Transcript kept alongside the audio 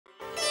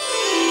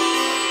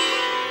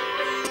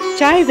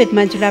Chai with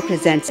Manjula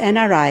presents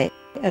NRI,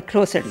 A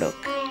Closer Look,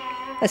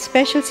 a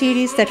special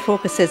series that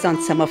focuses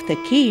on some of the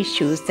key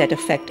issues that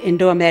affect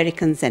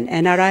Indo-Americans and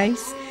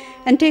NRIs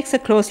and takes a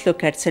close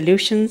look at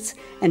solutions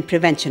and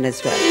prevention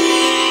as well.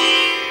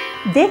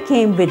 They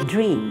came with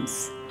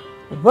dreams,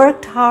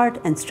 worked hard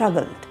and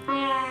struggled,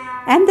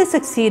 and they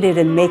succeeded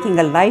in making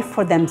a life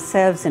for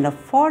themselves in a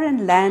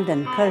foreign land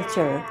and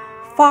culture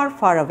far,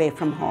 far away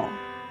from home.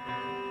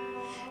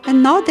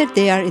 And now that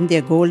they are in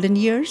their golden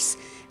years,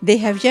 they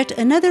have yet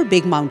another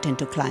big mountain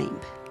to climb.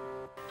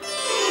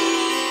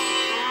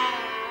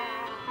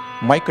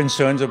 My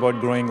concerns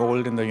about growing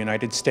old in the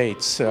United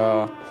States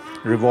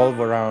revolve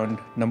around,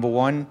 number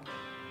one,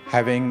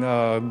 having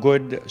a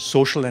good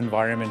social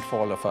environment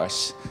for all of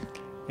us,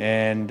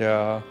 and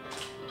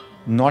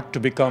not to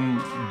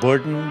become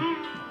burden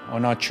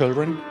on our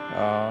children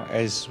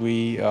as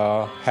we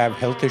have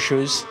health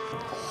issues.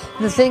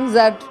 The things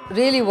that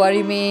really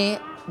worry me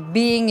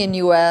being in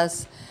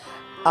US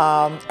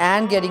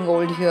and getting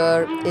old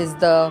here is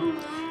the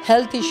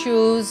health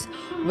issues,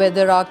 where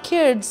there are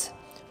kids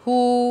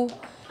who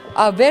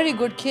are very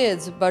good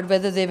kids, but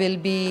whether they will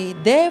be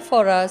there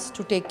for us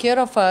to take care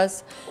of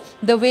us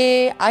the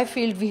way I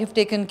feel we have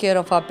taken care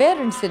of our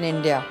parents in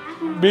India.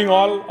 Being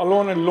all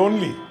alone and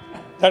lonely,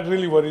 that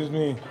really worries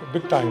me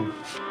big time.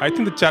 I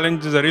think the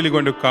challenges are really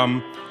going to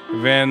come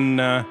when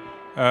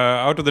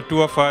out of the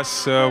two of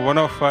us, one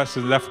of us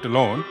is left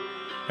alone.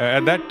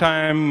 At that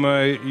time,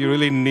 you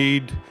really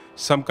need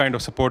some kind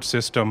of support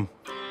system.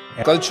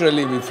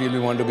 Culturally, we feel we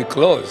want to be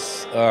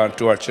close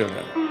to our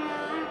children,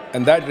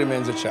 and that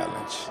remains a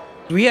challenge.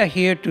 We are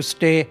here to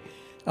stay.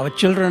 Our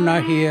children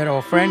are here,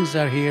 our friends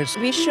are here.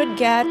 We should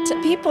get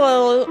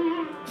people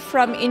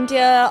from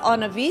India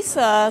on a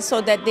visa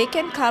so that they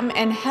can come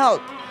and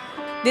help.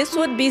 This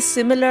would be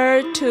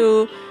similar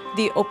to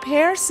the au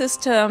pair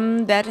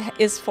system that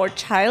is for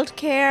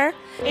childcare.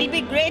 It'll be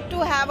great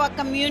to have a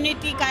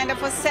community kind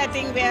of a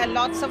setting where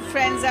lots of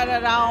friends are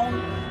around,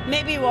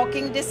 maybe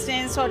walking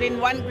distance or in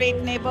one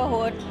great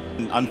neighborhood.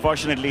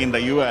 Unfortunately, in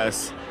the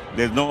US,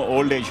 there's no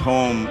old age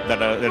home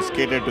that's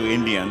catered to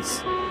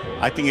Indians.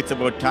 I think it's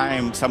about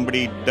time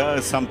somebody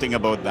does something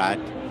about that.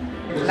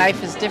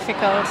 Life is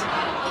difficult,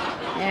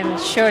 and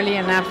surely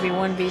enough we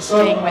won't be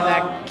staying with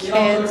our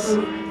kids.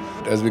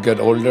 As we get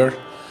older,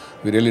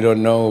 we really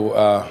don't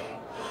know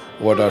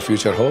what our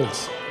future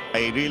holds.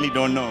 I really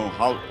don't know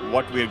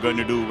what we're going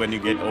to do when you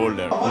get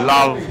older.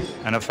 Love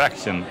and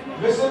affection,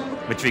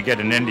 which we get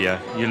in India,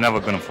 you're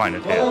never going to find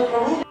it here.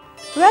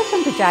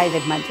 Welcome to Chai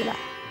with Manjula.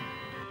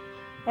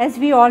 As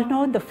we all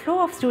know, the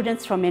flow of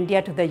students from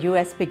India to the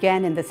US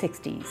began in the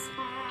 60s,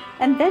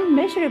 and then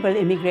measurable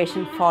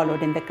immigration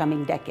followed in the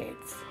coming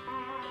decades.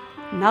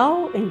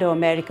 Now,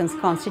 Indo-Americans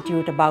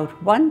constitute about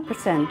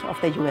 1%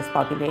 of the US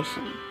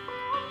population.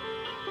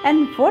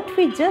 And what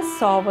we just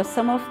saw was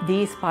some of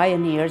these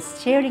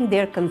pioneers sharing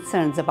their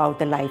concerns about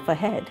the life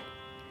ahead,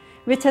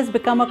 which has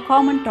become a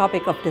common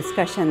topic of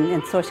discussion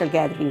in social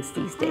gatherings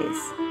these days.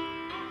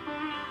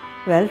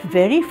 Well,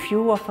 very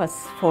few of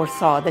us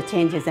foresaw the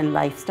changes in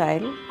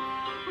lifestyle,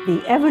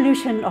 the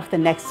evolution of the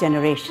next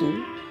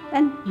generation,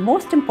 and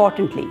most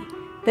importantly,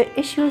 the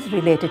issues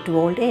related to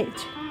old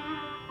age.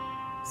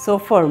 So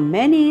for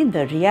many,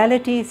 the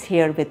reality is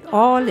here with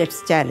all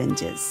its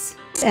challenges.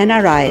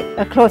 NRI,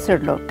 A Closer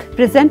Look,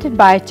 presented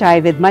by Chai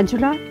with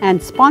Manjula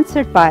and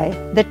sponsored by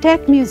the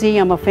Tech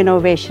Museum of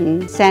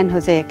Innovation, San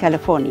Jose,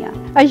 California,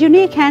 a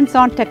unique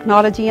hands-on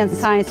technology and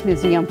science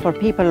museum for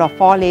people of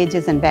all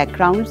ages and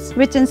backgrounds,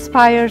 which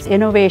inspires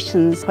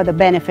innovations for the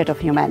benefit of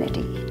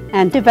humanity.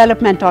 And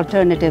Development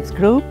Alternatives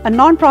Group, a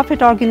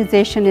non-profit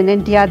organization in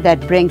India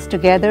that brings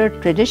together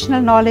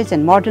traditional knowledge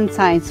and modern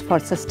science for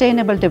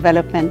sustainable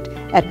development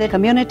at the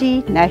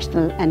community,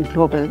 national, and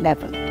global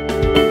level.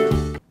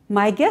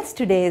 My guest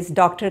today is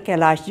Dr.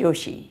 Kailash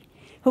Joshi,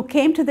 who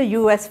came to the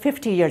US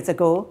 50 years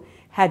ago,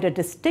 had a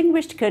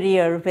distinguished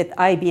career with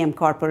IBM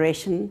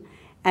Corporation,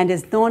 and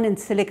is known in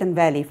Silicon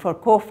Valley for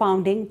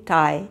co-founding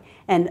TIE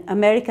and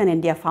American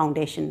India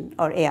Foundation,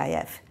 or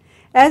AIF,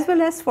 as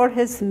well as for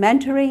his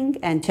mentoring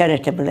and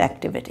charitable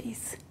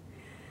activities.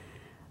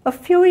 A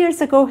few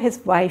years ago,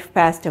 his wife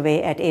passed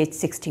away at age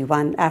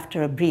 61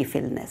 after a brief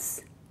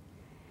illness.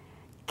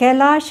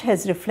 Kailash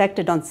has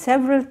reflected on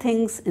several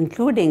things,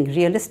 including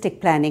realistic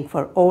planning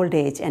for old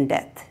age and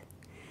death.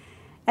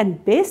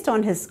 And based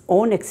on his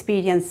own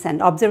experience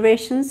and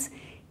observations,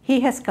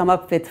 he has come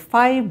up with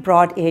 5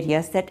 broad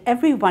areas that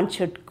everyone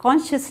should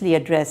consciously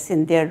address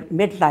in their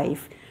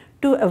midlife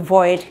to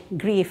avoid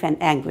grief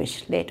and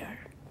anguish later.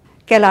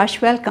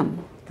 Kailash,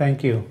 welcome.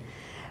 Thank you.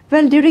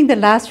 Well, during the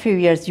last few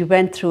years, you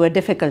went through a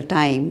difficult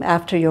time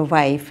after your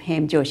wife,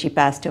 Hem Joshi,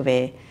 passed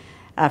away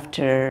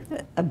after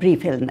a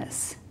brief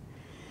illness.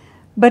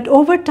 But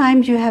over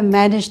time, you have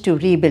managed to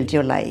rebuild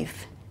your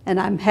life. And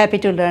I'm happy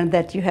to learn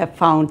that you have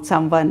found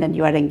someone and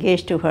you are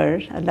engaged to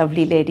her, a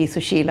lovely lady,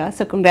 Sushila.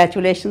 So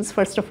congratulations,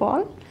 first of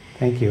all.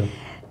 Thank you.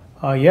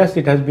 Yes,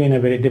 it has been a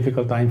very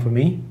difficult time for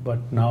me, but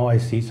now I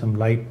see some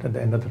light at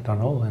the end of the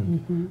tunnel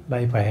and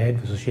life ahead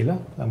for Sushila.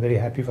 I'm very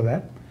happy for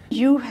that.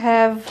 You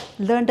have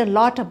learned a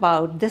lot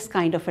about this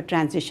kind of a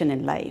transition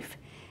in life,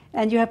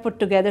 and you have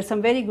put together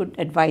some very good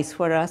advice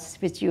for us,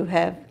 which you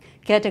have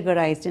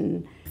categorized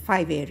in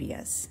 5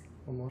 areas.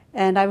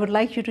 And I would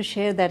like you to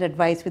share that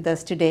advice with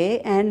us today.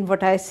 And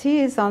what I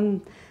see is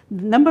on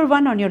number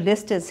 1 on your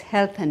list is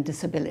health and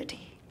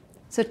disability.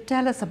 So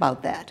tell us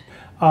about that.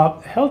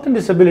 Health and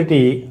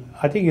disability,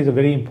 I think, is a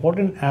very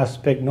important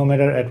aspect no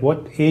matter at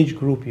what age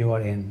group you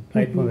are in,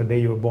 right from the day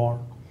you were born.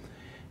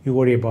 You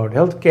worry about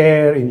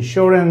healthcare,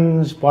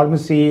 insurance,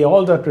 pharmacy,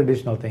 all the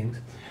traditional things.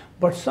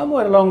 But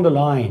somewhere along the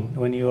line,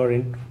 when you are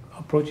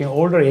approaching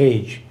older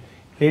age,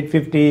 late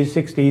 50s,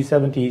 60s,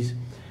 70s,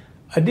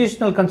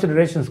 additional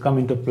considerations come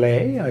into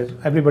play, as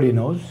everybody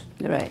knows.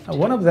 Right.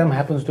 One of them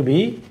happens to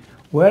be,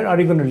 where are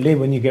you going to live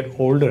when you get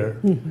older?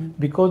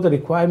 Because the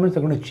requirements are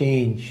going to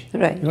change.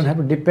 Right. You're going to have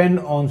to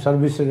depend on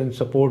services and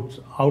supports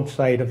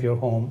outside of your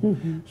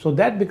home. So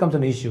that becomes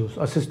an issue.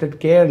 Assisted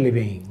care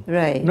living,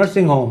 right.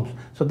 Nursing homes.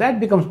 So that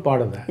becomes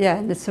part of that. Yeah,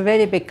 and it's a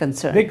very big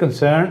concern. Big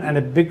concern and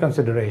a big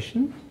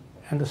consideration.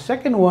 And the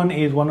second one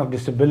is one of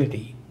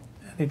disability.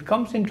 It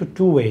comes into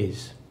 2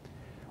 ways.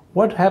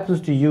 What happens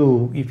to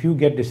you if you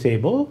get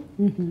disabled?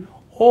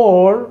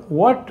 Or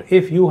what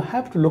if you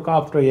have to look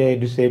after a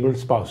disabled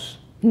spouse?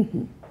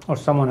 Or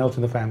someone else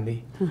in the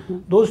family.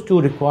 Those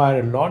 2 require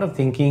a lot of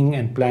thinking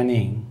and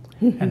planning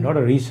and a lot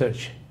of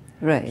research.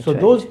 Right. So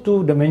those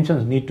 2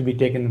 dimensions need to be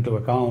taken into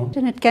account.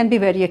 And it can be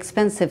very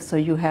expensive, so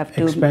you have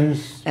to have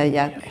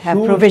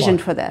huge provision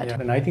part. for that.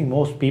 Yeah. And I think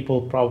most people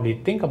probably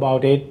think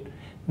about it,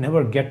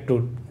 never get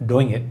to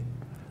doing it.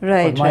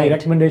 Right. But my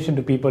recommendation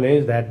to people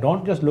is that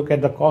don't just look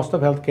at the cost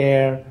of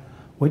healthcare,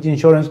 which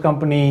insurance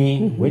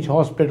company, which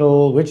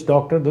hospital, which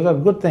doctor. Those are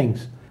good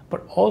things.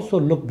 But also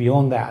look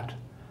beyond that,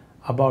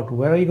 about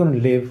where are you going to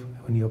live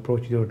when you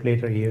approach your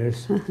later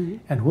years,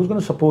 and who's going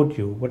to support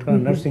you, what kind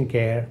of nursing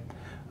care,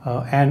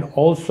 and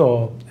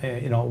also,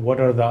 what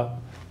are the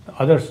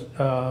other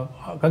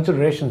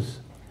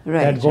considerations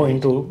that go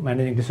into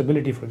managing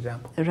disability, for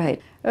example.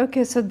 Right.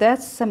 Okay, so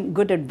that's some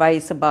good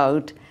advice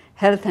about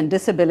health and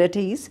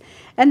disabilities.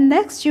 And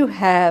next you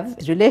have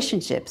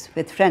relationships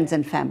with friends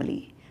and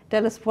family.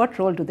 Tell us, what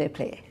role do they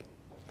play?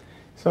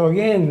 So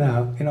again,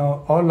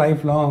 all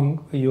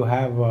lifelong you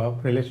have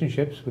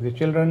relationships with your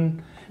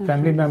children,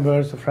 family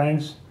members,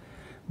 friends.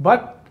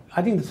 But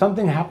I think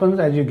something happens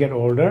as you get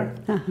older.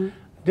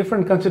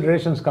 Different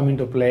considerations come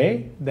into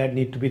play that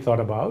need to be thought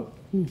about.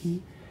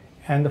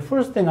 And the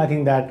first thing I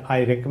think that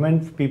I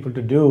recommend for people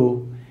to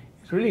do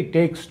is really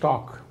take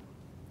stock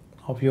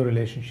of your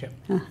relationship.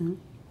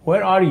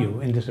 Where are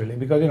you in this relationship?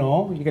 Because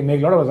you can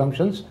make a lot of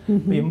assumptions.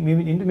 But you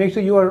need to make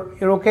sure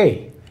you're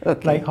okay.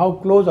 Like, how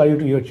close are you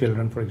to your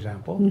children, for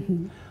example?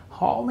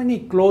 How many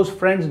close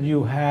friends do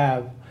you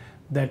have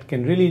that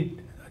can really,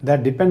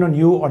 that depend on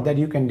you or that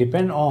you can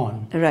depend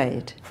on?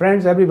 Right.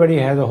 Friends, everybody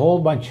has a whole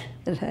bunch.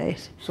 Right.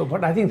 So,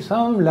 but I think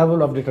some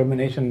level of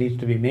determination needs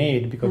to be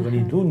made, because when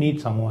you do need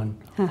someone,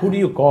 who do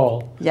you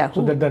call? Yeah,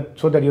 so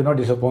that you're not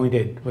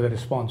disappointed with a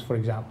response, for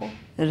example.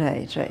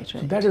 Right. So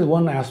that is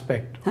one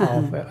aspect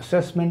of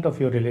assessment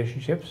of your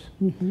relationships.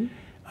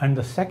 And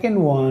the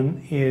second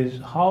one is,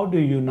 how do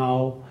you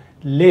now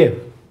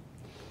live?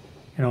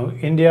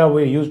 India,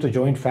 we're used to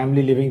joint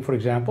family living, for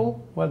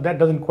example. Well, that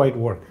doesn't quite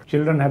work.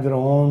 Children have their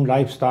own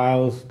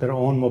lifestyles, their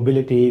own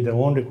mobility, their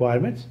own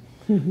requirements.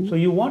 So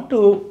you want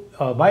to,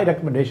 my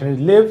recommendation is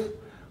live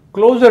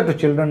closer to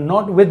children,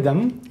 not with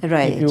them.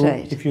 Right.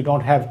 If you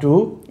don't have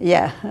to.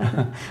 Yeah,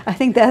 I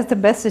think that's the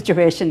best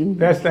situation.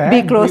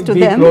 Be close to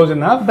them, be close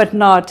enough, but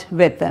not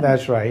with them.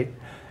 That's right.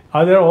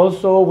 Other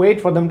also, wait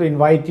for them to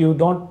invite you.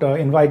 Don't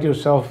invite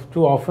yourself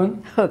too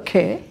often.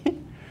 Okay.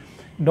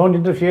 Don't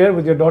interfere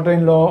with your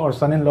daughter-in-law or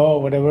son-in-law,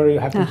 whatever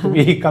happens to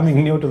be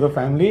coming new to the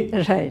family.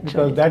 Right.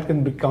 Because that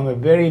can become a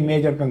very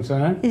major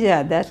concern.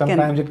 Yeah,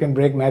 sometimes it can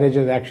break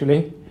marriages,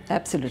 actually.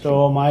 Absolutely.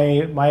 So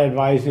my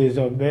advice is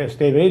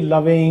stay very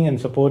loving and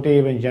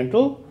supportive and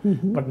gentle,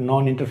 but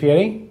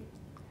non-interfering.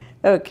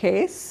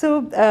 Okay, so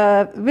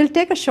we'll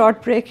take a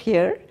short break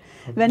here.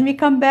 When we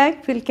come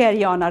back, we'll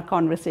carry on our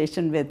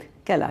conversation with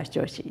Kailash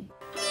Joshi.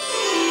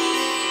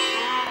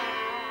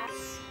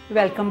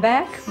 Welcome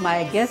back.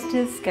 My guest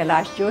is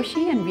Kailash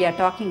Joshi, and we are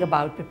talking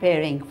about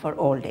preparing for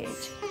old age.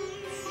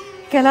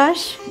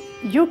 Kailash,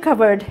 you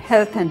covered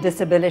health and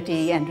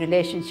disability and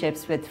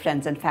relationships with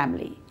friends and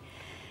family.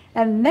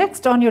 And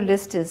next on your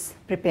list is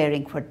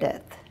preparing for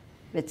death,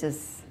 which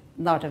is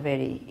not a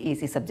very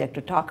easy subject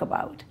to talk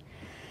about.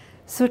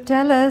 So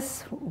tell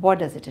us, what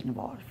does it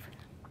involve?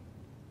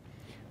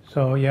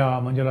 So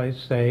yeah, Manjula,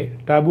 it's a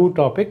taboo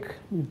topic,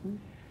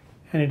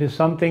 and it is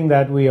something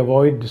that we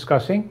avoid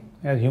discussing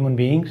as human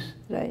beings.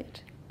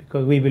 Right.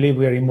 Because we believe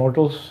we are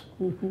immortals.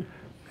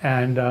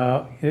 And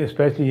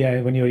especially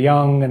when you're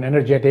young and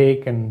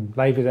energetic and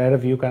life is ahead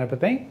of you, kind of a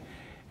thing.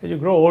 As you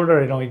grow older,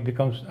 it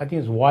becomes, I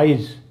think it's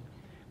wise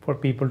for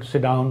people to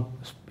sit down,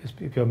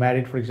 if you're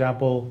married, for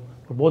example,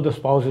 for both the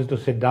spouses to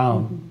sit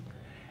down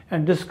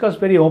and discuss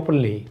very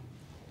openly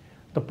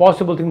the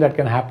possible things that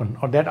can happen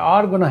or that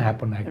are going to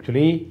happen,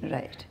 actually.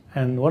 Right.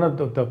 And one of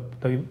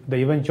the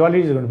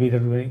eventualities is going to be that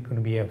there's going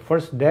to be a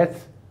first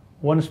death,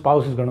 one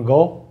spouse is going to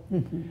go,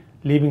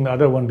 leaving the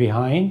other one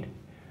behind,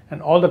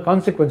 and all the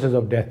consequences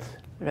of death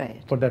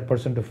for that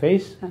person to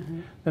face.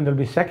 Then there'll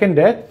be second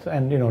death,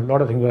 and a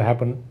lot of things will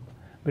happen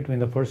between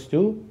the first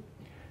two.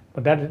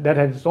 But that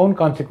has its own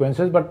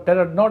consequences, but that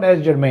are not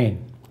as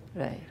germane.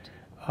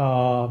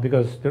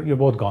 Because you're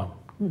both gone.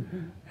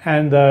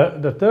 And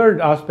the third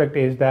aspect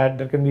is that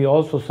there can be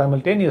also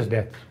simultaneous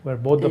deaths, where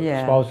both the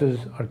spouses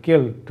are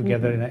killed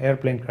together in an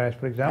airplane crash,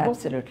 for example.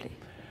 Absolutely.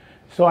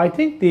 So I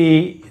think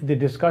the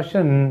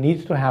discussion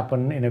needs to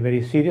happen in a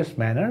very serious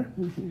manner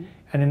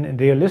and in a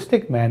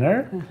realistic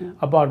manner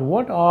about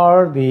what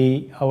are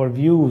our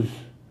views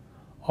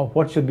of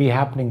what should be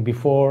happening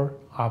before,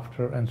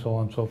 after, and so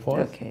on and so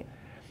forth.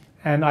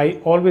 And I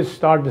always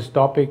start this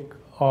topic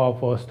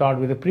start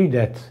with a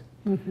pre-death.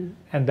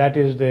 And that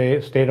is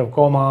the state of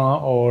coma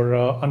or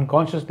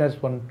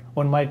unconsciousness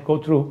one might go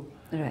through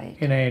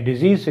in a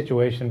disease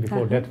situation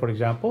before death, for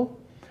example.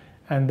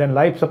 And then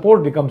life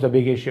support becomes a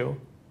big issue.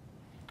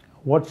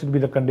 What should be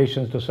the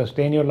conditions to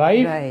sustain your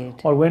life?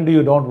 Or when do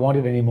you don't want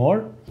it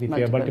anymore? If you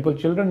have multiple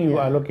children, you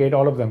allocate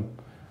all of them.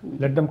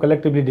 Let them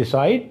collectively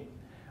decide.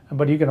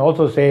 But you can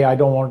also say, I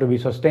don't want to be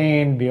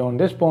sustained beyond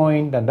this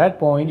point and that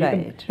point. You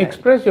can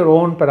express your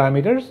own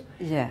parameters.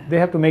 They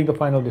have to make the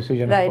final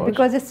decision, of course.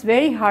 Because it's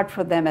very hard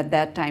for them at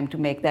that time to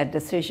make that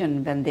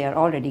decision when they are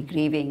already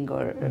grieving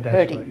or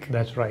hurting.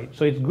 That's right.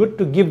 So it's good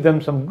to give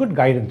them some good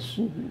guidance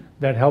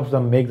that helps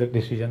them make the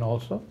decision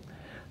also.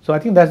 So I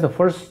think that's the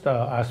first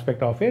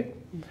aspect of it.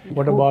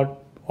 What about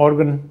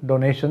organ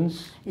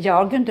donations? Yeah,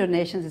 organ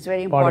donations is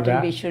very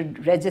important. We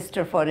should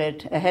register for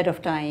it ahead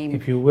of time,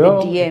 if you will,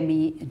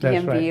 with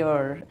DMV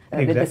or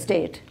with the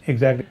state.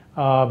 Exactly.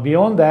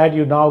 Beyond that,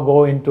 you now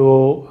go into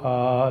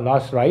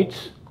last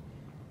rites,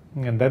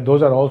 and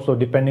those are also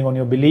depending on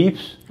your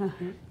beliefs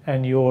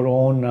and your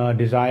own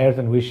desires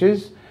and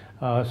wishes.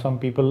 Some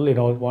people,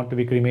 want to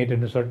be cremated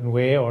in a certain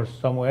way or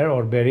somewhere,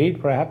 or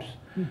buried perhaps.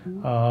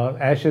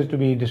 Ashes to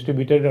be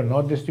distributed or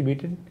not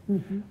distributed.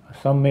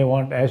 Some may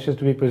want ashes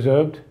to be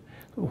preserved.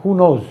 Who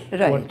knows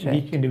what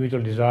each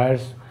individual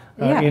desires.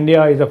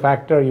 India is a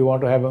factor. You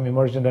want to have an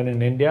immersion done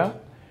in India.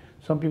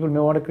 Some people may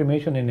want a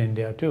cremation in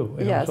India too.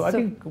 So I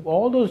think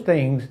all those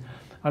things,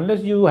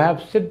 unless you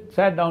have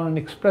sat down and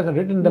expressed and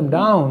written them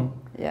down,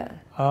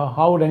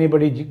 how would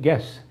anybody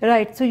guess?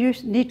 So you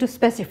need to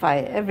specify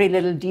every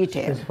little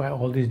detail. Specify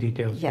all these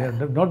details. They're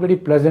not very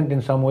pleasant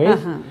in some ways,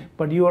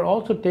 but you are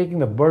also taking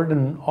the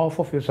burden off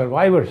of your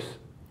survivors.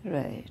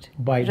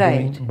 By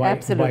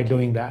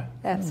doing that.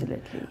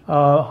 Absolutely.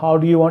 How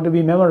do you want to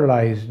be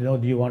memorialized? Do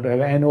you want to have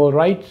annual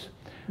rites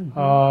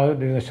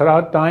during the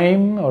Shraddh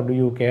time, or do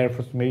you care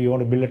for, maybe you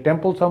want to build a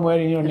temple somewhere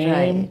in your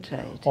name,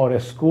 or a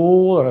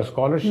school or a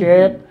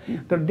scholarship?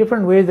 There are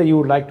different ways that you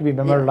would like to be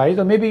memorialized,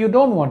 or maybe you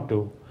don't want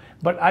to.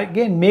 But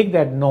again, make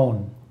that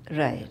known.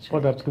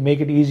 To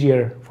make it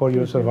easier for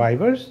your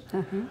survivors.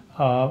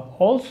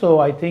 Also,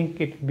 I think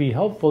it would be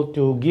helpful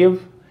to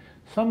give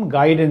some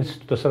guidance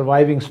to the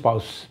surviving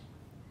spouse.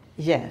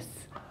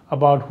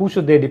 About who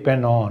should they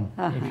depend on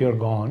if you're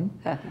gone.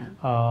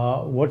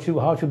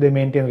 How should they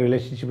maintain a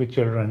relationship with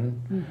children.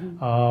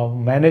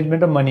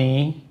 Management of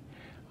money,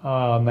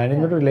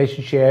 management of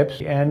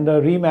relationships, and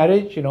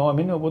remarriage.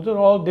 Those are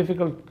all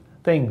difficult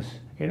things.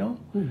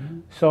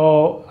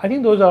 So I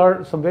think those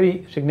are some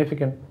very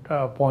significant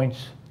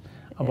points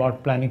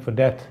about planning for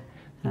death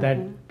that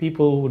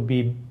people would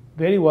be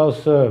very well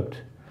served,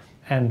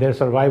 and their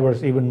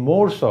survivors even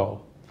more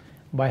so,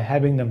 by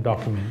having them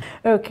document.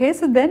 Okay,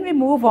 so then we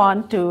move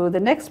on to the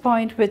next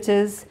point, which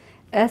is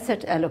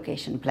asset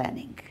allocation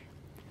planning.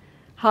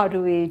 How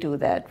do we do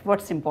that?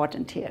 What's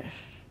important here?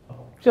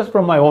 Just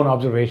from my own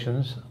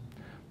observations,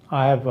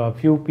 I have a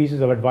few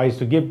pieces of advice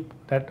to give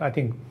that I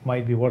think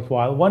might be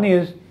worthwhile. One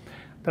is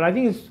that I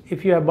think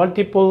if you have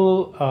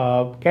multiple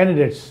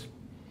candidates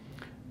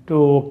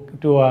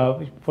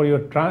for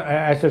your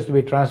assets to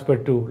be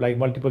transferred to, like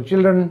multiple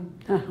children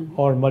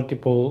or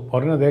multiple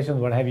organizations,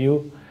 what have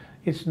you,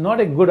 it's not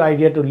a good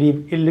idea to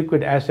leave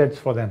illiquid assets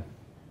for them.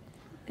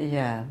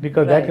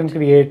 Because that can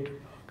create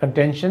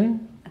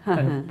contention,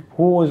 and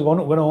who is going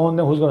to own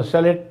them, who's going to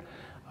sell it,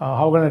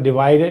 how we're going to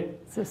divide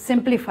it. So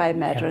simplify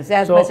matters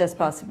as much as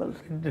possible.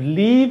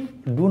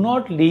 Do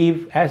not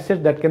leave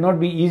assets that cannot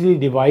be easily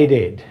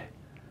divided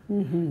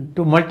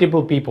to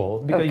multiple people,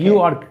 because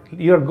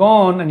you're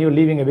gone and you're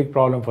leaving a big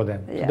problem for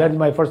them. So that's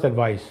my first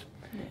advice.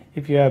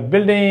 If you have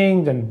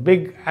buildings and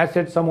big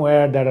assets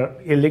somewhere that are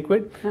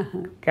illiquid,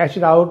 cash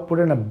it out, put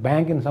it in a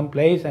bank in some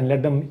place, and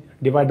let them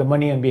divide the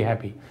money and be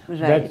happy.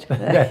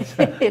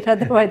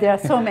 Otherwise, there are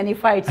so many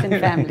fights in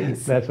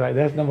families. That's right.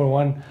 That's number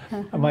one.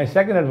 My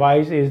second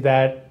advice is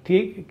that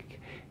take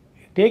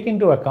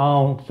into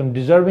account some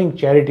deserving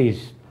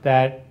charities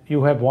that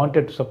you have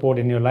wanted to support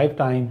in your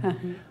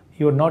lifetime.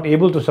 You're not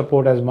able to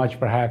support as much,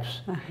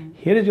 perhaps.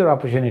 Here is your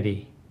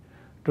opportunity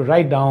to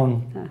write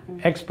down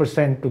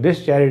X% to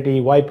this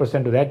charity,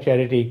 Y% to that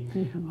charity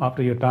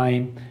after your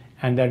time,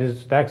 and that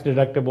is tax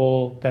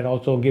deductible. That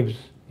also gives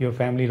your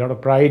family a lot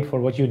of pride for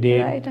what you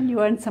did. Right, and you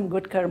earned some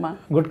good karma.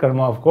 Good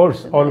karma, of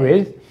course,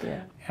 always.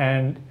 Yeah.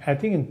 And I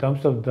think in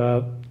terms of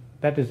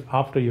that is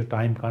after your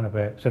time kind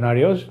of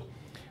scenarios.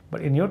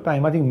 But in your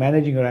time, I think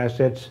managing your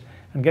assets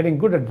and getting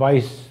good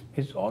advice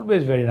is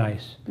always very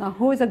nice. Now,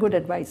 who is a good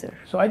advisor?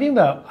 So I think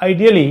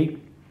ideally,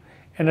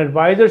 an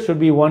advisor should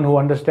be one who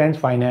understands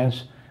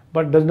finance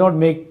but does not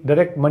make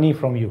direct money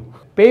from you.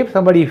 Pay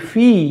somebody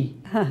fee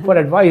for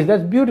advice,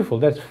 that's beautiful,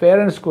 that's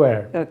fair and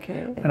square.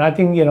 Okay. And I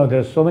think,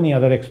 there's so many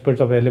other experts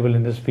available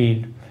in this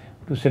field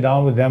to sit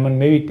down with them and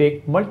maybe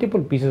take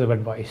multiple pieces of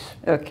advice.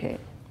 Okay.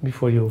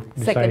 Before you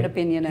decide. Second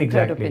opinion and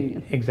third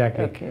opinion.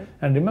 Exactly. Okay.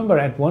 And remember,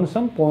 at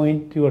some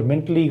point, you are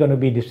mentally going to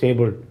be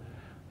disabled,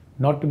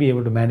 not to be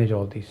able to manage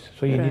all these.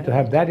 So you need to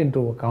have that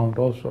into account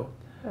also.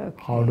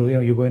 Okay. How do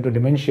you go into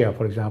dementia,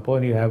 for example,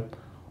 and you have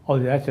all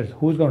the assets,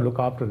 who's going to look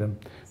after them?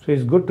 So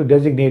it's good to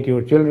designate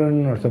your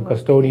children or some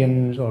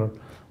custodians or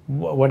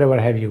whatever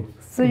have you.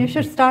 So you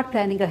should start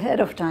planning ahead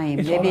of time,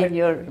 maybe in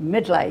your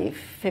midlife,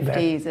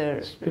 50s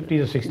or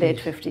 60s, late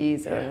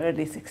 50s or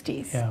early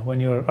 60s. Yeah, when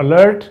you're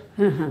alert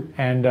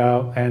and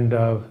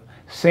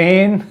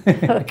sane,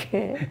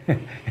 okay,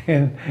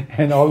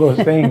 and all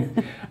those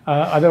things.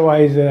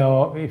 Otherwise,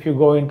 if you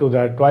go into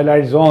the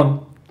twilight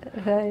zone,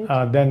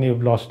 then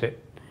you've lost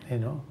it.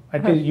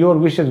 At least your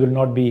wishes will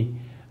not be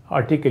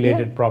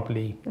articulated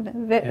properly.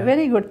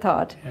 Very good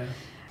thought. Yeah.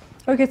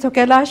 Okay, so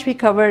Kailash, we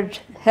covered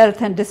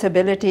health and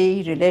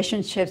disability,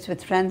 relationships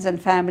with friends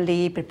and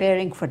family,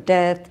 preparing for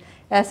death,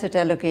 asset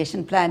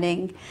allocation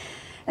planning.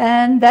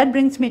 And that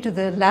brings me to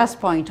the last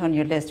point on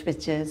your list,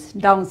 which is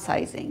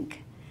downsizing.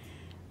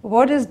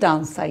 What is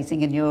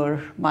downsizing in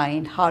your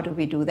mind? How do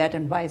we do that,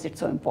 and why is it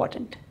so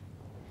important?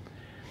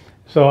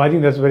 So I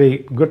think that's a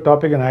very good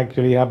topic, and I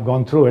actually have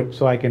gone through it,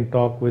 so I can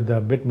talk with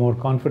a bit more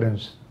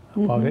confidence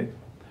about it.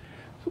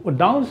 So what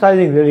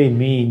downsizing really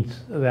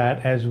means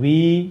that as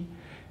we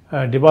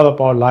develop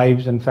our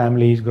lives and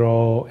families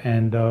grow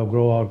and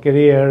grow our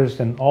careers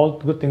and all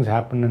good things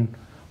happen, and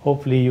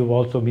hopefully you've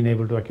also been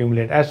able to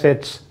accumulate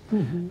assets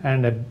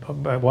and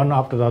one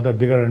after the other,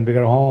 bigger and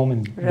bigger home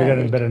and bigger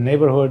and better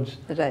neighborhoods,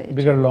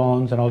 bigger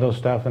lawns and all those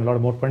stuff, and a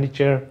lot more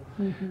furniture.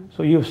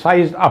 So you've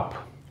sized up.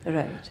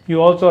 Right.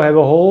 You also have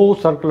a whole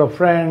circle of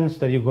friends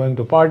that you're going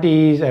to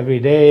parties every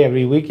day,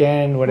 every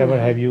weekend, whatever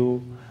have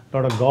you. A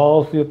lot of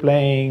golf you're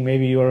playing.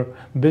 Maybe your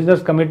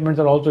business commitments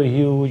are also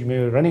huge.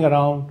 Maybe you're running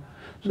around.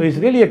 So it's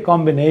really a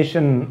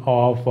combination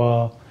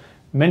of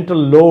mental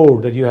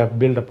load that you have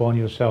built upon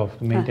yourself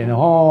to maintain a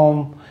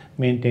home,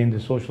 maintain the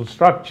social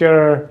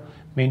structure,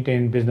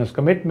 maintain business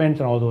commitments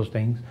and all those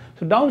things.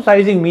 So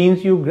downsizing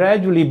means you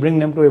gradually bring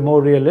them to a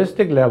more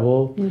realistic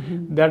level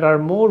that are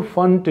more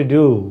fun to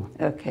do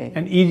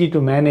and easy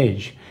to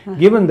manage,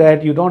 given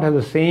that you don't have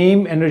the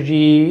same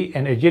energy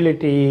and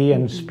agility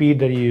and speed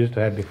that you used to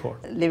have before.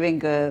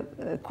 Living a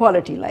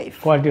quality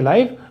life. Quality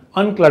life,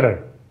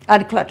 unclutter.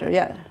 Unclutter,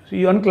 yeah. So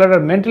you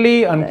unclutter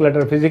mentally,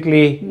 unclutter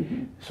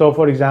physically. So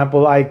for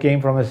example, I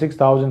came from a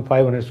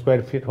 6,500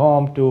 square feet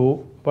home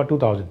to about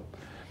 2,000.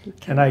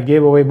 And I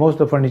gave away most of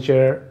the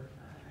furniture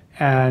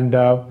and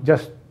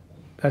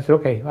I said,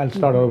 okay, I'll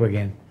start over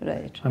again.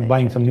 I'm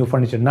buying some new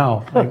furniture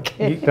now.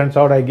 It turns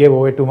out I gave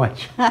away too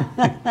much.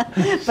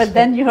 But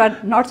then you are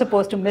not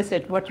supposed to miss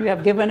it. What you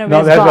have given away no,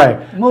 is that's gone.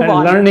 right. Move and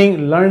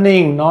on.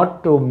 learning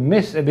not to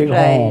miss a big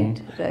home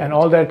and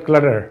all that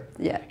clutter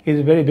is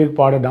a very big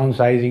part of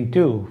downsizing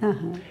too.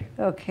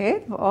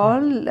 Okay,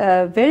 all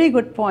very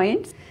good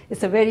points.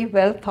 It's a very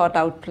well thought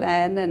out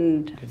plan,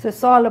 and so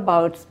it's all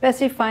about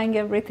specifying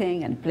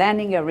everything and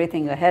planning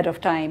everything ahead of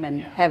time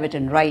and have it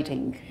in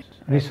writing.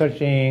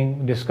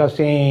 Researching,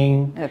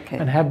 discussing,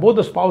 and have both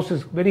the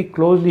spouses very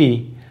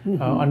closely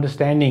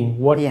understanding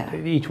what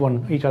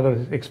each other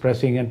is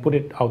expressing and put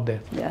it out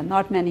there. Yeah,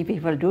 not many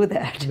people do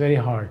that. It's very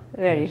hard.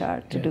 Very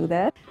hard to do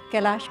that.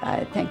 Kailash,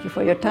 I thank you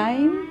for your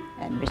time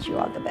and wish you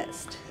all the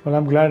best. Well,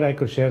 I'm glad I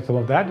could share some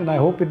of that, and I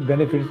hope it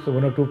benefits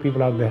one or two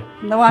people out there.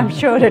 No, I'm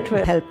sure it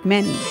will help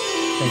many.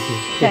 Thank you.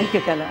 Thank you,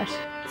 Kailash.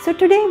 So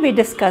today we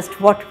discussed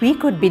what we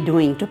could be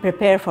doing to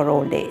prepare for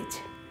old age.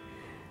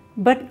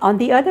 But on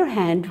the other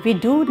hand, we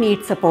do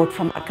need support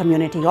from our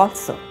community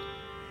also.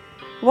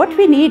 What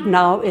we need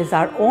now is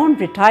our own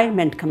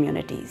retirement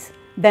communities.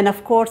 Then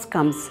of course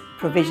comes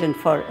provision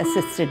for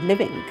assisted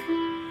living.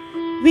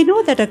 We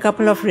know that a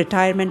couple of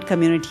retirement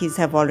communities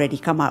have already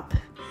come up,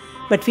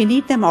 but we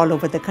need them all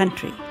over the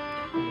country.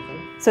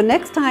 So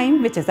next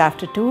time, which is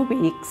after 2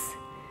 weeks,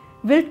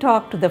 we'll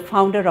talk to the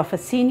founder of a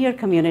senior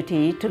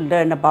community to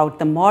learn about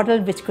the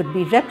model which could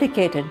be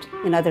replicated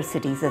in other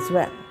cities as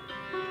well.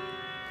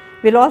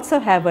 We'll also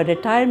have a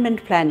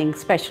retirement planning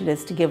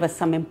specialist to give us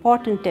some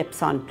important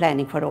tips on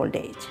planning for old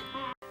age.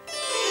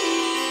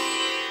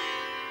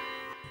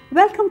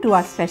 Welcome to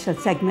our special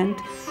segment,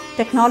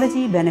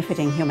 Technology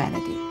Benefiting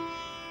Humanity.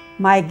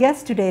 My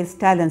guest today is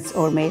Talence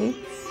Orme,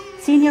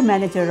 Senior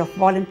Manager of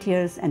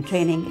Volunteers and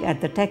Training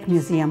at the Tech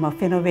Museum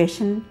of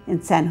Innovation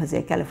in San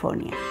Jose,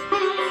 California.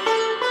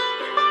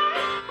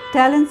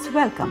 Talence,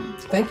 welcome.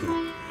 Thank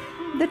you.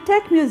 The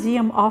Tech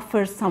Museum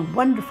offers some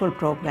wonderful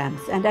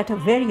programs and at a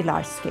very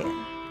large scale.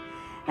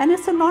 And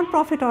it's a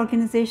non-profit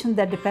organization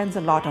that depends a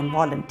lot on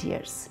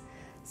volunteers.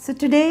 So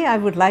today I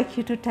would like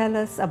you to tell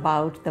us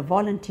about the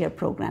volunteer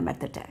program at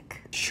the Tech.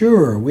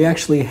 Sure. We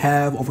actually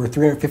have over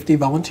 350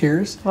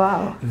 volunteers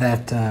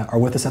that are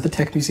with us at the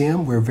Tech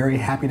Museum. We're very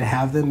happy to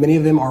have them. Many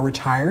of them are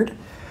retired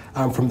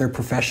from their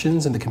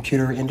professions in the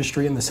computer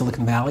industry in the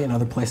Silicon Valley and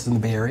other places in the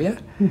Bay Area.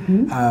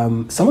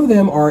 Some of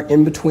them are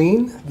in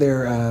between.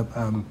 They're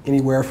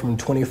anywhere from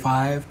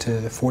 25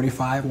 to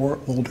 45 or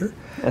older,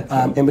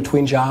 in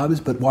between jobs.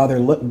 But while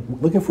they're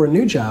looking for a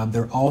new job,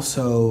 they're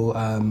also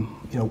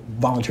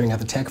volunteering at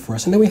the Tech for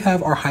us. And then we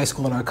have our high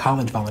school and our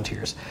college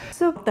volunteers.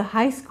 So the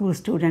high school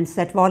students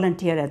that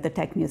volunteer at the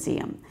Tech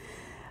Museum,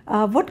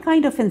 what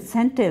kind of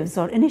incentives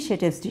or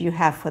initiatives do you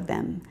have for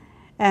them?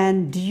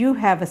 And do you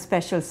have a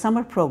special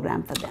summer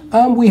program for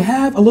them? We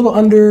have a little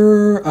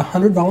under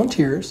 100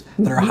 volunteers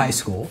that are high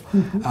school.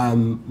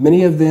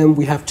 Many of them,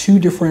 we have two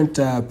different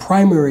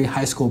primary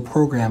high school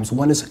programs.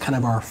 One is kind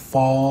of our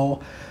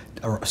fall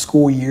or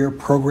school year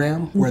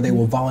program where they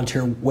will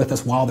volunteer with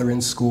us while they're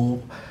in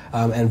school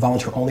and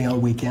volunteer only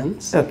on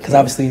weekends. Because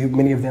obviously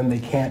many of them, they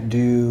can't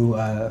do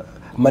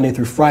Monday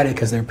through Friday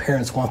because their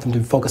parents want them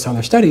to focus on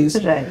their studies.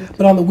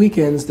 But on the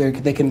weekends,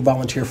 they can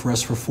volunteer for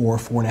us for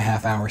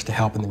 4.5 hours to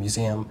help in the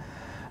museum.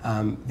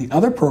 The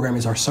other program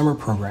is our summer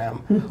program,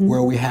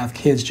 where we have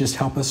kids just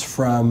help us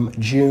from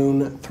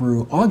June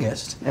through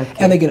August.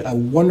 And they get a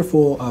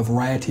wonderful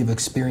variety of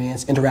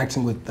experience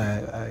interacting with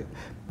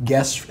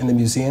guests in the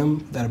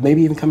museum that have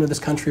maybe even come to this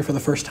country for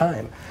the first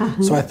time.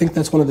 So I think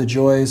that's one of the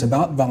joys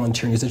about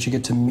volunteering, is that you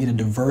get to meet a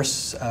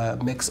diverse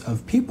mix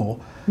of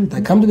people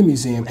that come to the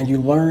museum, and you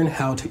learn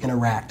how to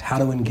interact, how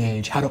to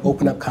engage, how to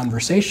open up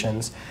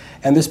conversations.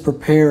 And this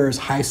prepares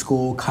high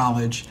school,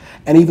 college,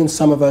 and even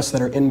some of us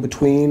that are in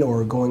between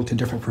or going to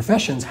different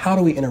professions, how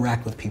do we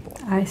interact with people?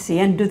 I see.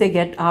 And do they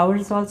get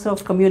hours also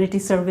of community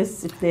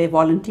service if they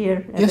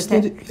volunteer at Yes,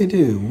 the Tech? they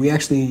do. We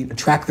actually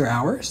track their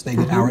hours. They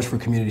get hours for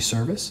community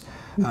service.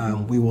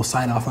 We will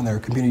sign off on their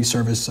community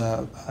service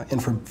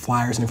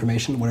flyers and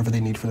information, whatever they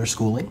need for their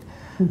schooling.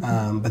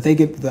 But they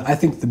get, I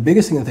think the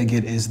biggest thing that they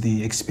get is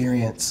the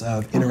experience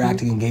of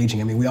interacting,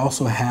 engaging. I mean, we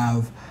also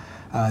have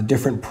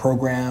different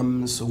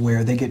programs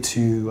where they get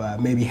to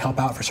maybe help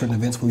out for certain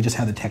events. We just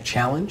had the Tech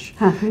Challenge.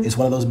 It's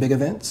one of those big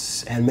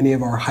events, and many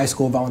of our high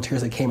school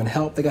volunteers that came and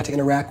helped, they got to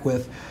interact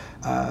with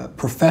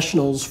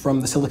professionals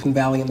from the Silicon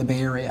Valley and the Bay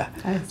Area.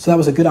 So that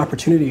was a good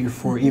opportunity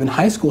for even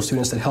high school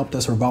students that helped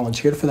us or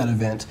volunteered for that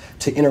event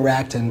to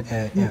interact and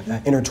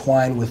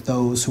intertwine with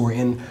those who are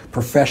in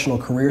professional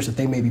careers that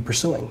they may be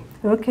pursuing.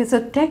 Okay,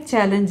 so Tech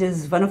Challenge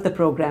is one of the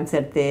programs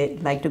that they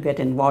like to get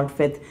involved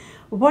with.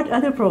 What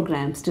other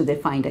programs do they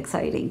find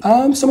exciting?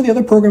 Some of the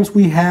other programs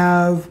we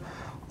have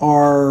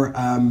are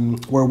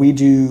where we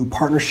do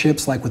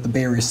partnerships, like with the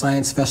Bay Area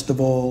Science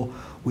Festival.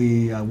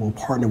 We will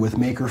partner with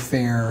Maker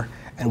Faire,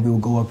 and we will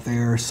go up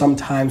there.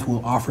 Sometimes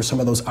we'll offer some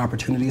of those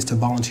opportunities to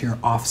volunteer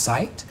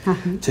off-site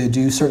to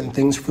do certain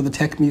things for the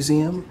Tech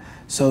Museum.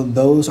 So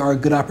those are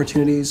good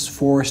opportunities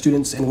for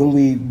students. And when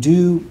we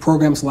do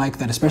programs like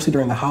that, especially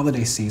during the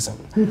holiday season,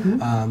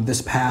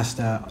 this past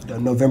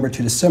November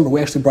to December,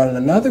 we actually brought in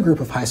another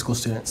group of high school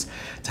students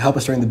to help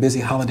us during the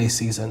busy holiday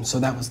season. So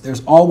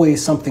there's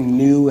always something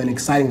new and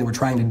exciting that we're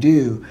trying to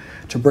do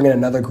to bring in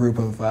another group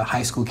of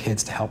high school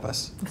kids to help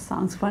us.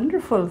 Sounds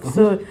wonderful.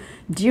 So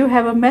do you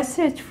have a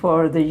message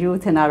for the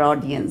youth in our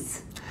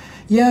audience?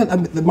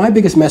 Yeah, my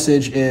biggest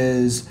message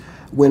is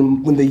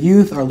when the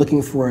youth are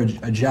looking for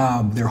a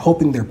job, they're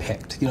hoping they're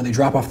picked. You know, they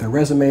drop off their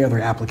resume or their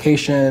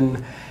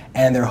application,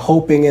 and they're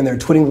hoping and they're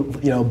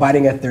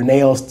biting at their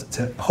nails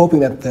hoping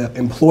that the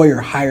employer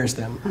hires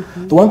them.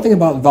 The one thing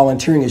about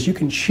volunteering is you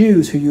can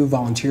choose who you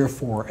volunteer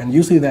for, and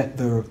usually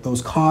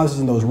those causes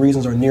and those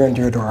reasons are near and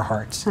dear to our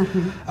hearts.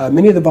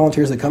 Many of the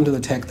volunteers that come to the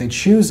Tech, they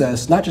choose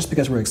us not just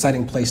because we're an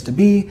exciting place to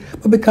be,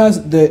 but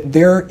because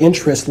their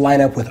interests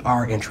line up with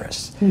our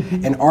interests.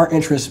 And our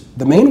interests,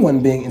 the main one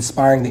being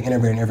inspiring the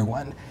innovator in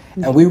everyone.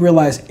 And we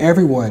realize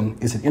everyone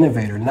is an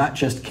innovator, not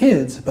just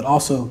kids, but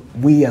also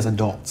we as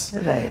adults.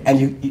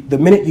 And the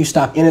minute you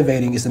stop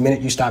innovating is the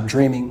minute you stop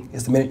dreaming,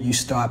 is the minute you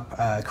stop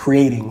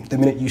creating, the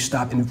minute you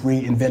stop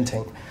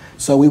reinventing.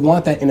 So we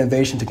want that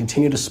innovation to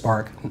continue to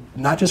spark,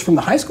 not just from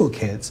the high school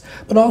kids,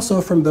 but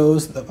also from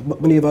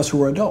many of us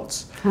who are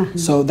adults.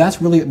 So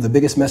that's really the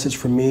biggest message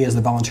for me as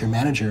the volunteer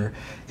manager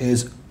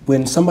is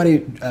when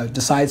somebody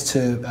decides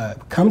to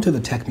come to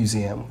the Tech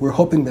Museum, we're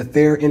hoping that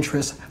their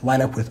interests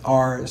line up with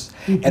ours.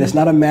 And it's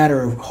not a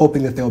matter of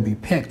hoping that they'll be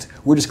picked.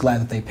 We're just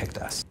glad that they picked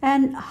us.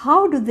 And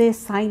how do they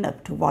sign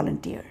up to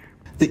volunteer?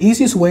 The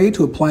easiest way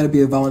to apply to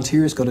be a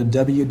volunteer is go to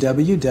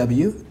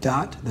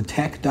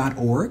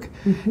www.thetech.org,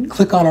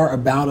 click on our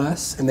About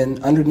Us, and then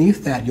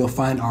underneath that you'll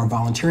find our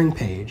volunteering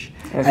page.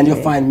 And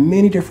you'll find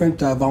many different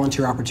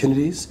volunteer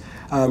opportunities.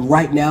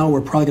 Right now,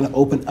 we're probably going to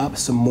open up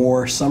some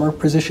more summer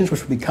positions,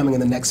 which will be coming in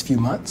the next few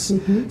months.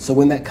 So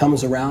when that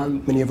comes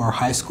around, many of our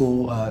high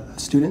school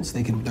students,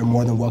 they're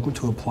more than welcome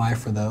to apply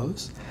for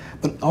those.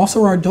 But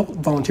also our adult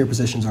volunteer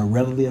positions are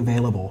readily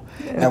available.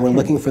 And we're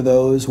looking for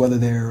those, whether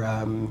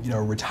they're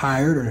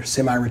retired or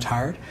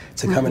semi-retired,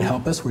 to come and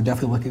help us. We're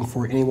definitely looking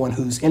for anyone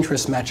whose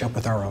interests match up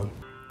with our own.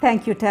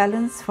 Thank you,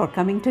 Talents, for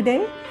coming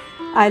today.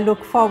 I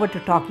look forward to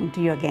talking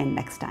to you again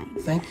next time.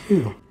 Thank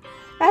you.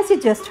 As you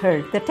just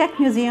heard, the Tech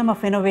Museum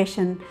of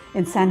Innovation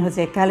in San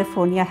Jose,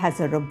 California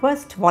has a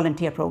robust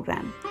volunteer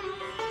program.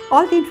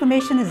 All the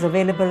information is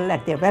available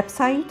at their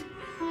website,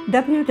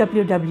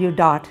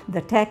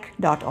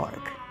 www.thetech.org.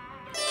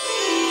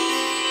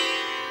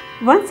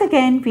 Once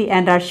again, we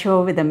end our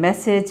show with a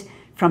message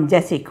from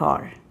Jessie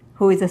Kaur,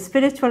 who is a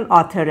spiritual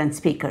author and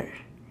speaker.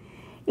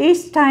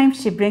 Each time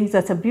she brings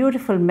us a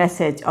beautiful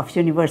message of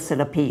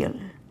universal appeal.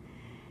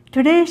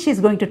 Today she's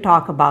going to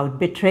talk about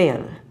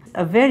betrayal,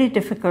 a very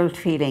difficult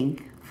feeling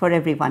for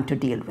everyone to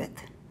deal with.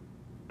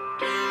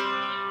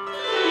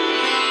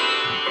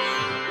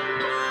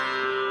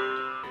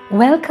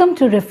 Welcome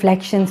to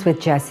Reflections with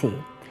Jessie.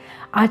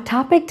 Our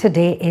topic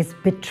today is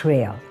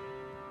betrayal.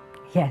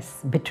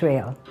 Yes,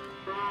 betrayal.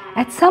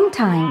 At some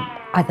time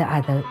or the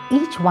other,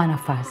 each one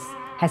of us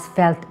has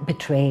felt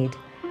betrayed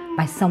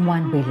by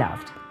someone we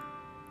loved.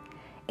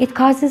 It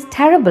causes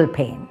terrible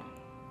pain.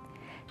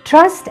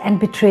 Trust and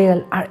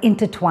betrayal are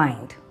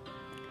intertwined.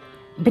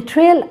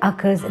 Betrayal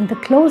occurs in the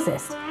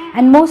closest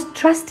and most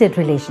trusted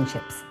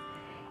relationships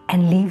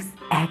and leaves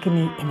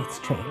agony in its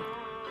trail.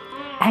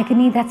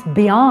 Agony that's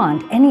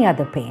beyond any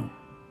other pain.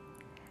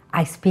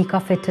 I speak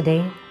of it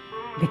today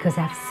because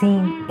I've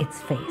seen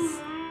its face.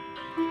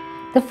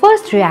 The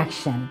first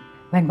reaction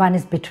when one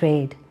is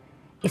betrayed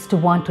is to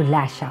want to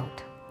lash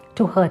out,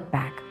 to hurt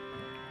back,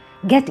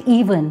 get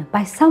even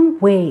by some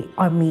way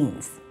or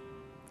means.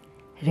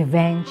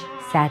 Revenge,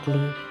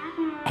 sadly,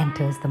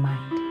 enters the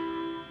mind.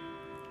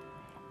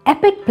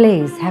 Epic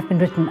plays have been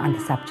written on the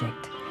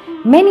subject.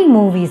 Many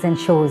movies and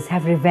shows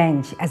have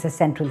revenge as a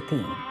central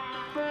theme.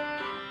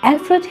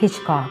 Alfred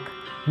Hitchcock,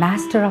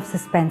 master of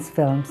suspense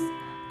films,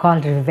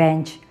 called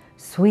revenge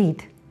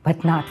sweet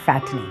but not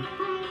fattening.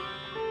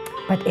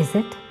 But is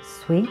it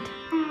sweet?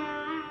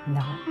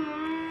 No.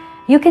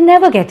 You can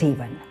never get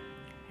even.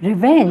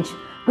 Revenge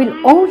will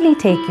only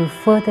take you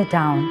further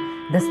down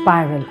the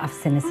spiral of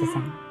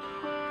cynicism.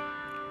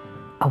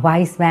 A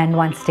wise man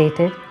once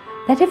stated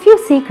that if you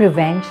seek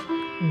revenge,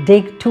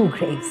 dig 2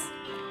 graves,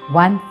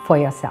 one for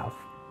yourself.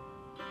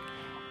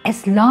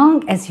 As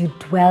long as you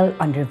dwell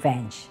on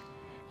revenge,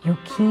 you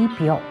keep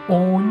your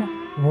own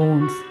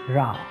wounds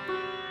raw.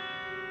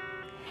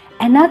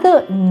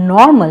 Another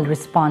normal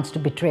response to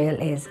betrayal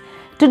is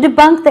to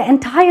debunk the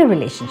entire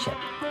relationship.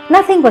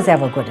 Nothing was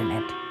ever good in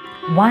it.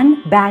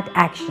 One bad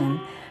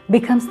action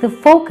becomes the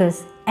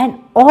focus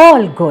and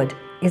all good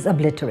is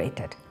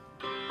obliterated.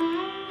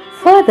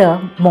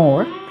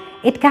 Furthermore,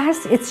 it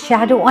casts its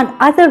shadow on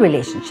other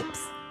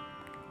relationships.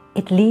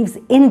 It leaves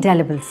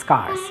indelible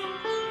scars.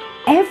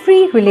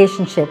 Every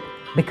relationship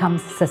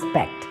becomes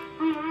suspect,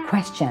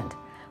 questioned,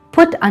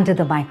 put under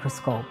the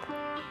microscope.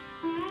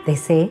 They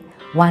say,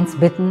 once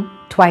bitten,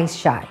 twice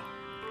shy.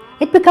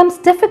 It becomes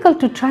difficult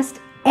to trust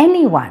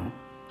anyone,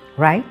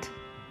 right?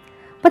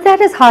 But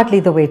that is hardly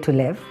the way to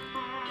live.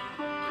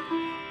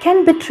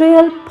 Can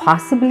betrayal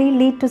possibly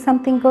lead to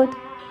something good?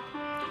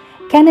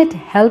 Can it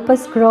help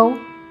us grow?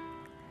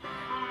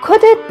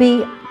 Could it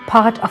be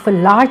part of a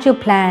larger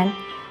plan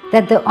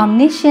that the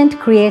omniscient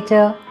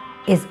Creator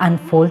is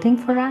unfolding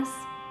for us?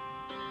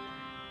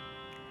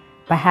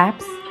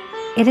 Perhaps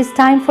it is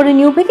time for a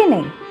new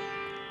beginning.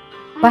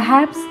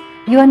 Perhaps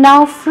you are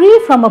now free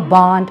from a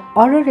bond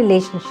or a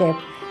relationship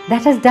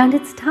that has done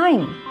its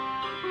time.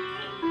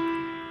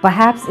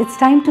 Perhaps it's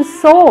time to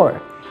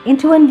soar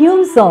into a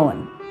new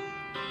zone.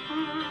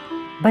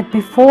 But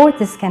before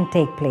this can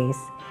take place,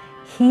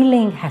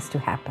 healing has to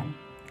happen.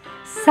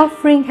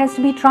 Suffering has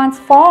to be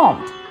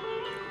transformed.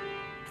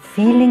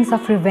 Feelings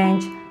of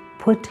revenge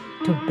put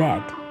to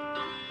bed.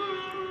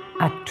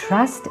 A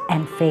trust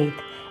and faith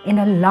in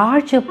a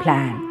larger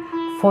plan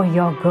for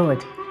your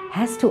good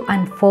has to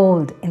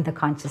unfold in the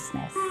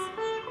consciousness.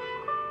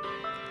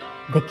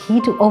 The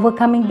key to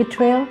overcoming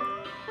betrayal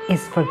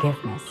is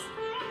forgiveness.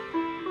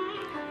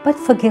 But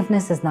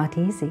forgiveness is not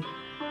easy.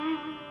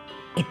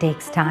 It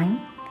takes time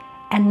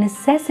and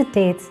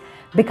necessitates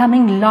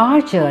becoming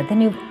larger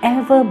than you've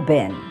ever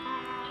been,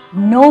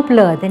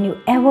 nobler than you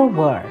ever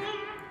were,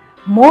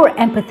 more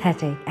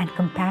empathetic and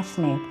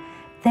compassionate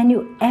than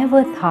you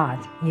ever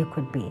thought you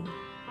could be.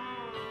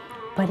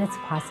 But it's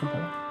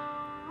possible.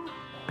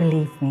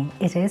 Believe me,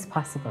 it is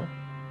possible.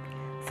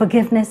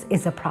 Forgiveness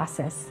is a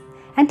process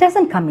and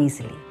doesn't come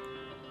easily.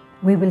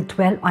 We will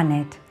dwell on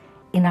it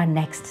in our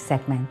next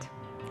segment.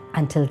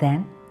 Until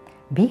then,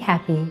 be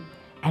happy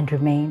and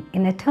remain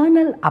in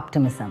eternal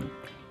optimism.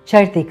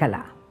 Chardi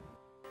Kala.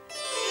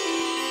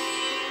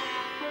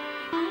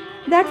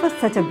 That was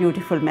such a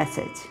beautiful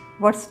message.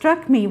 What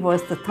struck me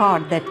was the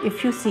thought that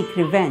if you seek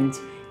revenge,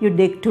 you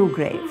dig 2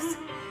 graves.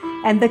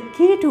 And the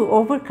key to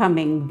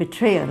overcoming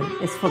betrayal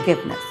is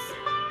forgiveness.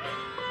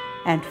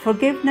 And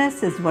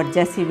forgiveness is what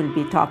Jesse will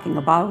be talking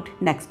about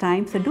next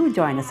time, so do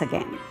join us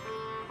again.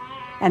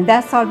 And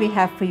that's all we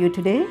have for you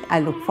today. I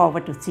look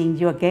forward to seeing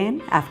you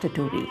again after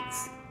 2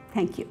 weeks.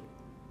 Thank you.